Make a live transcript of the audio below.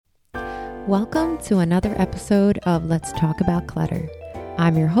Welcome to another episode of Let's Talk About Clutter.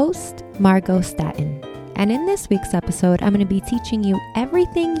 I'm your host, Margot Staten, and in this week's episode, I'm going to be teaching you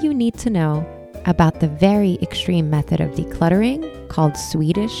everything you need to know about the very extreme method of decluttering called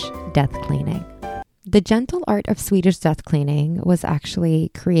Swedish death cleaning. The gentle art of Swedish death cleaning was actually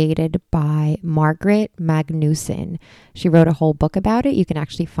created by Margaret Magnusson. She wrote a whole book about it. You can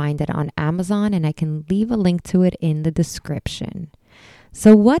actually find it on Amazon, and I can leave a link to it in the description.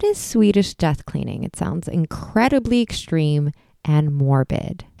 So what is Swedish death cleaning? It sounds incredibly extreme and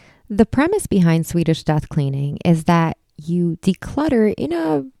morbid. The premise behind Swedish death cleaning is that you declutter in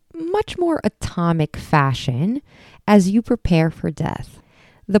a much more atomic fashion as you prepare for death.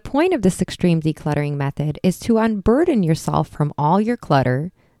 The point of this extreme decluttering method is to unburden yourself from all your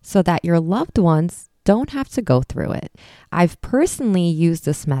clutter so that your loved ones don't have to go through it. I've personally used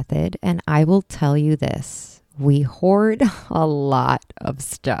this method, and I will tell you this. We hoard a lot of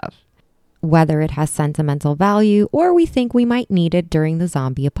stuff, whether it has sentimental value or we think we might need it during the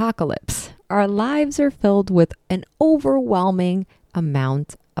zombie apocalypse. Our lives are filled with an overwhelming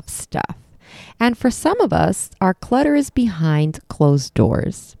amount of stuff. And for some of us, our clutter is behind closed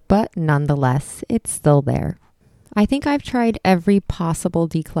doors, but nonetheless, it's still there. I think I've tried every possible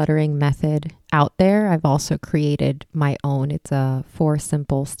decluttering method out there. I've also created my own. It's a 4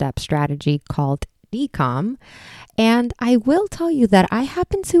 simple step strategy called Decom. And I will tell you that I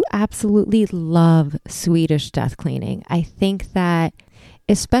happen to absolutely love Swedish death cleaning. I think that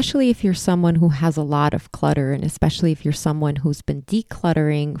especially if you're someone who has a lot of clutter, and especially if you're someone who's been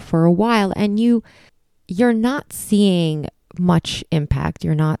decluttering for a while and you're not seeing much impact,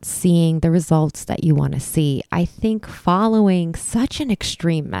 you're not seeing the results that you want to see, I think following such an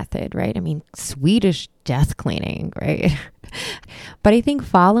extreme method, right? I mean, Swedish death cleaning, right? But I think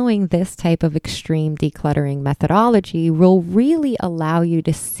following this type of extreme decluttering methodology will really allow you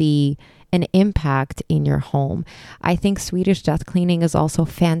to see an impact in your home. I think Swedish death cleaning is also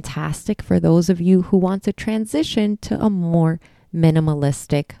fantastic for those of you who want to transition to a more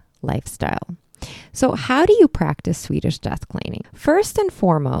minimalistic lifestyle. So how do you practice Swedish death cleaning? First and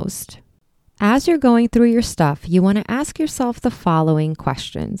foremost, as you're going through your stuff, you want to ask yourself the following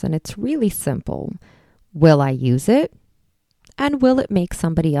questions, and it's really simple. Will I use it? And will it make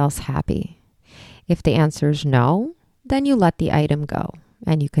somebody else happy? If the answer is no, then you let the item go.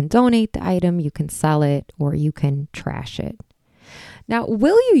 And you can donate the item, you can sell it, or you can trash it. Now,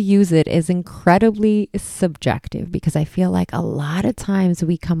 will you use it is incredibly subjective because I feel like a lot of times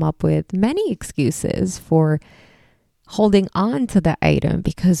we come up with many excuses for holding on to the item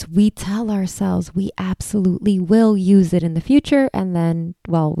because we tell ourselves we absolutely will use it in the future, and then,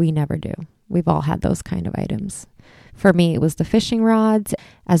 well, we never do. We've all had those kind of items. For me, it was the fishing rods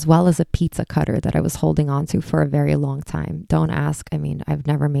as well as a pizza cutter that I was holding on to for a very long time. Don't ask. I mean, I've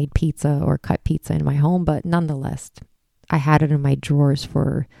never made pizza or cut pizza in my home, but nonetheless, I had it in my drawers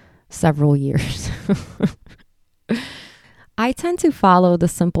for several years. I tend to follow the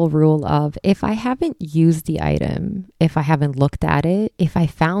simple rule of if I haven't used the item, if I haven't looked at it, if I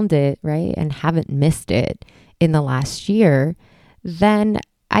found it, right, and haven't missed it in the last year, then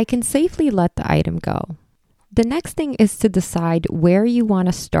I can safely let the item go. The next thing is to decide where you want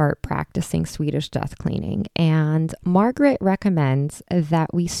to start practicing Swedish death cleaning. And Margaret recommends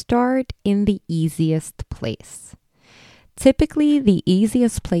that we start in the easiest place. Typically, the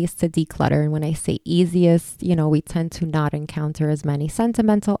easiest place to declutter, and when I say easiest, we tend to not encounter as many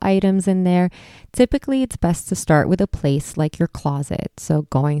sentimental items in there. Typically, it's best to start with a place like your closet. So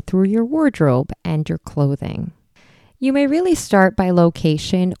going through your wardrobe and your clothing. You may really start by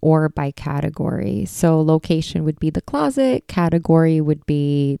location or by category. So location would be the closet. Category would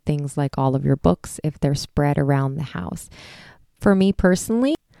be things like all of your books if they're spread around the house. For me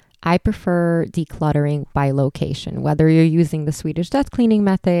personally, I prefer decluttering by location, whether you're using the Swedish death cleaning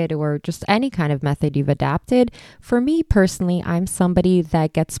method or just any kind of method you've adapted. For me personally, I'm somebody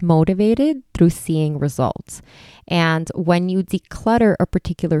that gets motivated through seeing results. And when you declutter a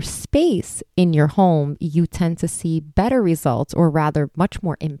particular space in your home, you tend to see better results, or rather much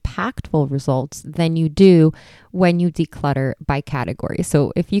more impactful results than you do when you declutter by category.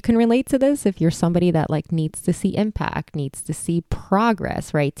 So if you can relate to this, if you're somebody that needs to see impact, needs to see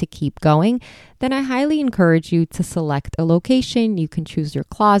progress, right, to keep going, then I highly encourage you to select a location. You can choose your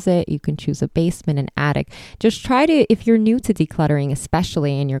closet, you can choose a basement, an attic. Just try to, if you're new to decluttering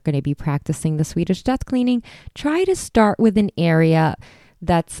especially, and you're going to be practicing the Swedish death cleaning, try to start with an area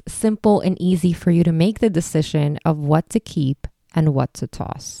that's simple and easy for you to make the decision of what to keep and what to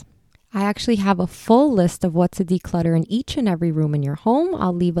toss. I actually have a full list of what to declutter in each and every room in your home.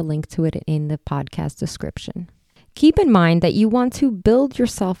 I'll leave a link to it in the podcast description. Keep in mind that you want to build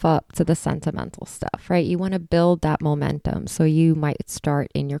yourself up to the sentimental stuff, right? You want to build that momentum. So you might start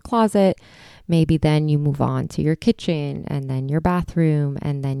in your closet, maybe then you move on to your kitchen and then your bathroom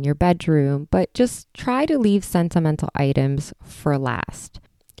and then your bedroom, but just try to leave sentimental items for last.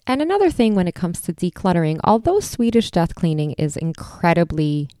 And another thing when it comes to decluttering, although Swedish death cleaning is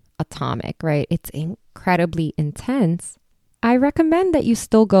incredibly atomic, right? It's incredibly intense. I recommend that you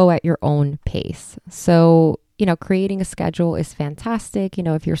still go at your own pace. So, creating a schedule is fantastic.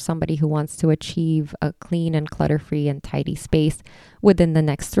 If you're somebody who wants to achieve a clean and clutter-free and tidy space within the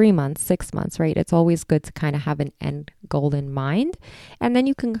next 3 months, 6 months, right? It's always good to kind of have an end goal in mind. And then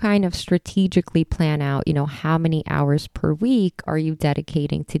you can kind of strategically plan out, how many hours per week are you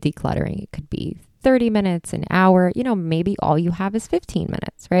dedicating to decluttering? It could be 30 minutes, an hour, maybe all you have is 15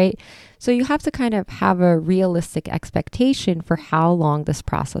 minutes, right? So you have to kind of have a realistic expectation for how long this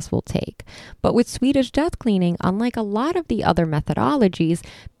process will take. But with Swedish death cleaning, unlike a lot of the other methodologies,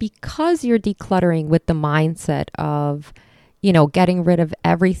 because you're decluttering with the mindset of, getting rid of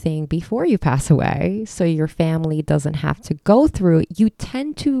everything before you pass away, so your family doesn't have to go through it, you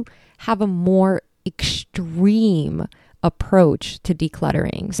tend to have a more extreme approach to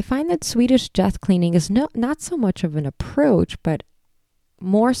decluttering. So I find that Swedish death cleaning is not so much of an approach, but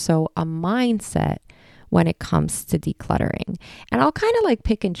more so a mindset when it comes to decluttering. And I'll kind of like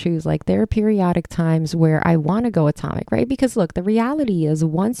pick and choose. Like there are periodic times where I want to go atomic, right? Because look, the reality is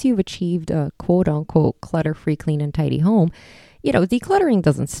once you've achieved a quote unquote clutter-free, clean and tidy home, decluttering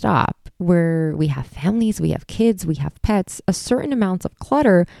doesn't stop. Where we have families, we have kids, we have pets, a certain amount of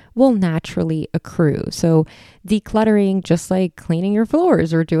clutter will naturally accrue. So decluttering, just like cleaning your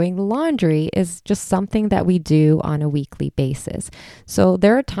floors or doing the laundry, is just something that we do on a weekly basis. So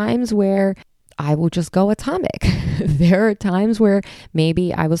there are times where I will just go atomic. There are times where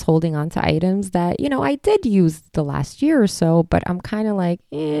maybe I was holding on to items that, I did use the last year or so, but I'm kind of like,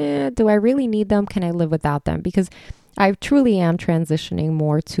 do I really need them? Can I live without them? Because I truly am transitioning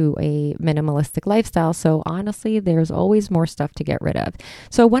more to a minimalistic lifestyle. So honestly, there's always more stuff to get rid of.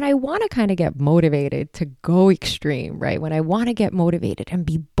 So when I want to kind of get motivated to go extreme, right? When I want to get motivated and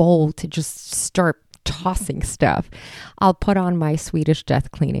be bold to just start tossing stuff, I'll put on my Swedish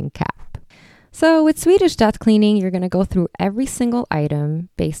death cleaning cap. So with Swedish death cleaning, you're going to go through every single item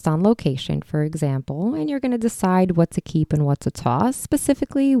based on location, for example, and you're going to decide what to keep and what to toss.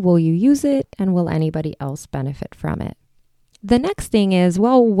 Specifically, will you use it and will anybody else benefit from it? The next thing is,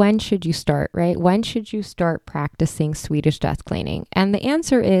 when should you start, right? When should you start practicing Swedish death cleaning? And the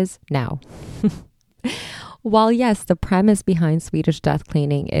answer is now. While yes, the premise behind Swedish death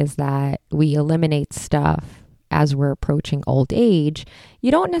cleaning is that we eliminate stuff as we're approaching old age,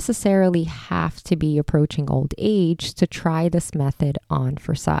 you don't necessarily have to be approaching old age to try this method on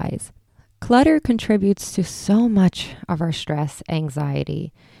for size. Clutter contributes to so much of our stress,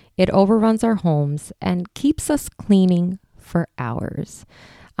 anxiety. It overruns our homes and keeps us cleaning for hours.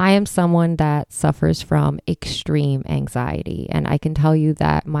 I am someone that suffers from extreme anxiety, and I can tell you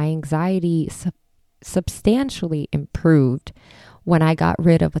that my anxiety substantially improved when I got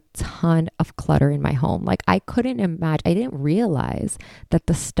rid of a ton of clutter in my home. Like I couldn't imagine, I didn't realize that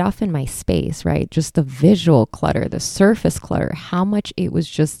the stuff in my space, right? Just the visual clutter, the surface clutter, how much it was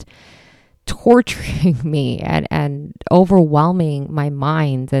just torturing me and overwhelming my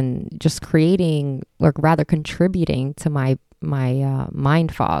mind and just creating, or rather contributing to my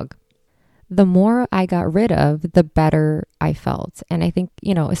mind fog. The more I got rid of, the better I felt. And I think,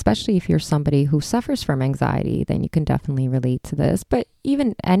 especially if you're somebody who suffers from anxiety, then you can definitely relate to this. But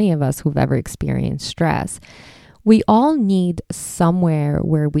even any of us who've ever experienced stress, we all need somewhere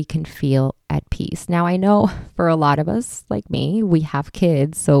where we can feel at peace. Now, I know for a lot of us, like me, we have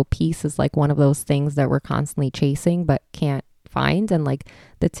kids. So peace is like one of those things that we're constantly chasing but can't find. And like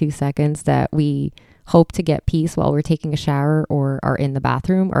the 2 seconds that we hope to get peace while we're taking a shower or are in the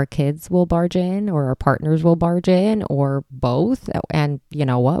bathroom, our kids will barge in or our partners will barge in or both. And you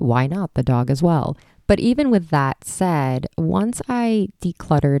know what? Why not the dog as well? But even with that said, once I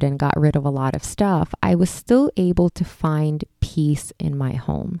decluttered and got rid of a lot of stuff, I was still able to find peace in my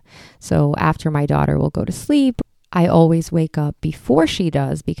home. So after my daughter will go to sleep, I always wake up before she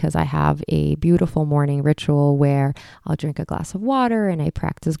does because I have a beautiful morning ritual where I'll drink a glass of water and I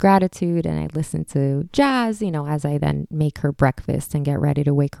practice gratitude and I listen to jazz, as I then make her breakfast and get ready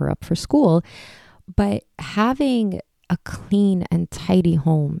to wake her up for school. But having a clean and tidy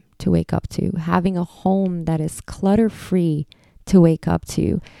home to wake up to, having a home that is clutter-free to wake up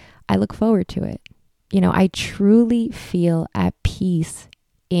to, I look forward to it. I truly feel at peace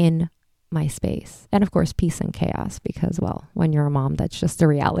in my space. And of course, peace and chaos because, when you're a mom, that's just a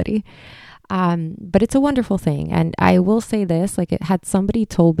reality. But it's a wonderful thing. And I will say this, like had somebody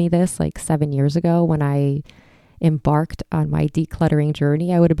told me this like 7 years ago when I embarked on my decluttering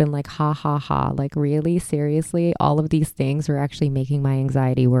journey, I would have been like, ha, ha, ha. Like really, seriously, all of these things are actually making my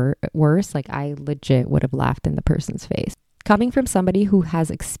anxiety worse. Like I legit would have laughed in the person's face. Coming from somebody who has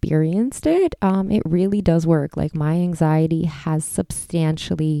experienced it, it really does work. Like my anxiety has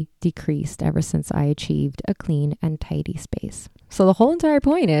substantially decreased ever since I achieved a clean and tidy space. So the whole entire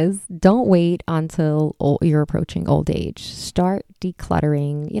point is don't wait until you're approaching old age. Start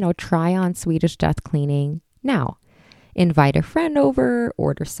decluttering, try on Swedish death cleaning now. Invite a friend over,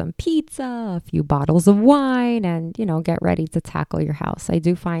 order some pizza, a few bottles of wine, and, get ready to tackle your house. I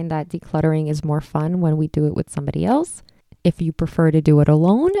do find that decluttering is more fun when we do it with somebody else. If you prefer to do it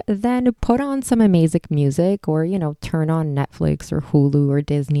alone, then put on some amazing music or, turn on Netflix or Hulu or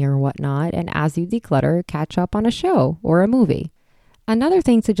Disney or whatnot. And as you declutter, catch up on a show or a movie. Another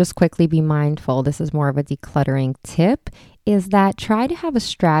thing to just quickly be mindful, this is more of a decluttering tip, is that try to have a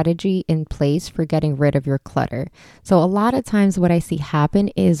strategy in place for getting rid of your clutter. So a lot of times what I see happen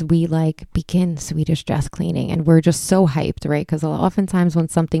is we begin Swedish death cleaning and we're just so hyped, right? Because oftentimes when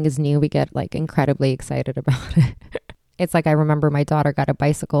something is new, we get incredibly excited about it. It's like I remember my daughter got a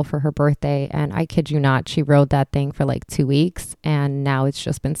bicycle for her birthday and I kid you not, she rode that thing for 2 weeks and now it's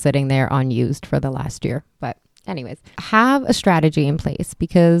just been sitting there unused for the last year. But anyways, have a strategy in place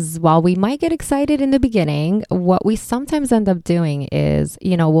because while we might get excited in the beginning, what we sometimes end up doing is,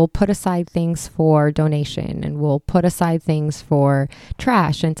 we'll put aside things for donation and we'll put aside things for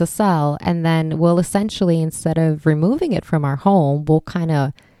trash and to sell. And then we'll essentially, instead of removing it from our home, we'll kind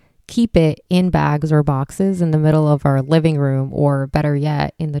of keep it in bags or boxes in the middle of our living room, or better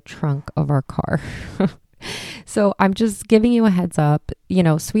yet, in the trunk of our car. So I'm just giving you a heads up,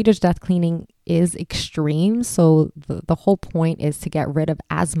 Swedish death cleaning is extreme. So the whole point is to get rid of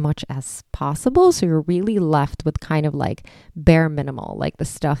as much as possible. So you're really left with kind of bare minimal, the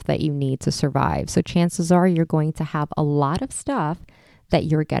stuff that you need to survive. So chances are you're going to have a lot of stuff that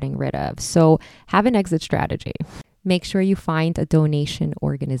you're getting rid of. So have an exit strategy. Make sure you find a donation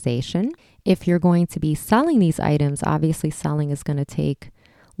organization. If you're going to be selling these items, obviously selling is going to take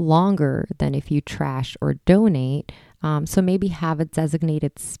longer than if you trash or donate. So maybe have a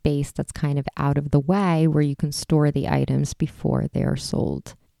designated space that's kind of out of the way where you can store the items before they are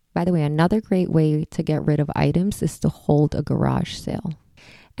sold. By the way, another great way to get rid of items is to hold a garage sale.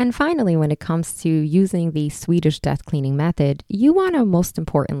 And finally, when it comes to using the Swedish death cleaning method, you want to, most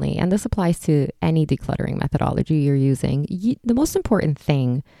importantly, and this applies to any decluttering methodology you're using, the most important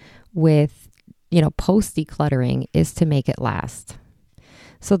thing with, post decluttering is to make it last.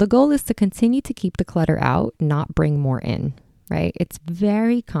 So the goal is to continue to keep the clutter out, not bring more in, right? It's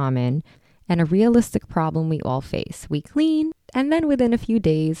very common and a realistic problem we all face. We clean, and then within a few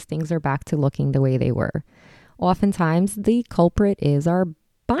days, things are back to looking the way they were. Oftentimes, the culprit is our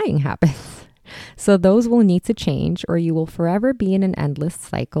buying habits. So those will need to change or you will forever be in an endless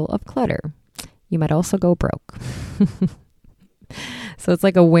cycle of clutter. You might also go broke. So it's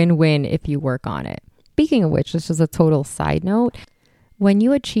like a win-win if you work on it. Speaking of which, this is a total side note. When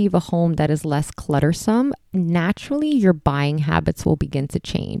you achieve a home that is less cluttersome, naturally your buying habits will begin to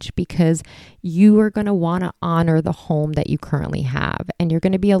change because you are going to want to honor the home that you currently have. And you're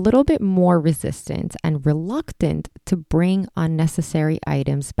going to be a little bit more resistant and reluctant to bring unnecessary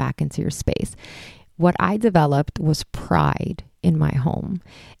items back into your space. What I developed was pride in my home,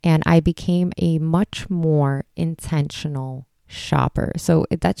 and I became a much more intentional shopper. So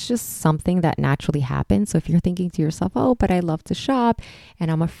that's just something that naturally happens. So if you're thinking to yourself, oh, but I love to shop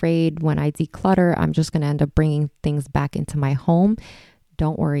and I'm afraid when I declutter, I'm just going to end up bringing things back into my home,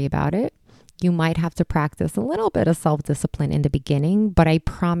 don't worry about it. You might have to practice a little bit of self-discipline in the beginning, but I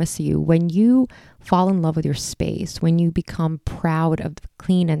promise you, when you fall in love with your space, when you become proud of the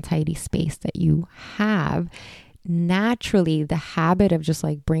clean and tidy space that you have, naturally the habit of just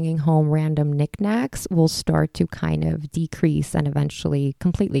bringing home random knickknacks will start to kind of decrease and eventually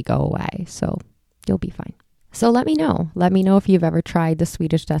completely go away. So you'll be fine. So let me know if you've ever tried the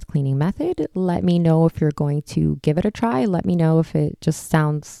Swedish death cleaning method. Let me know if you're going to give it a try. Let me know if it just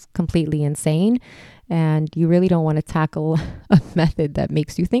sounds completely insane and you really don't want to tackle a method that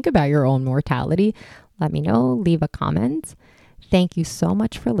makes you think about your own mortality. Let me know, leave a comment. Thank you so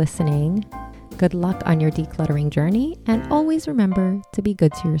much for listening. Good luck on your decluttering journey, and always remember to be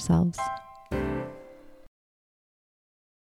good to yourselves.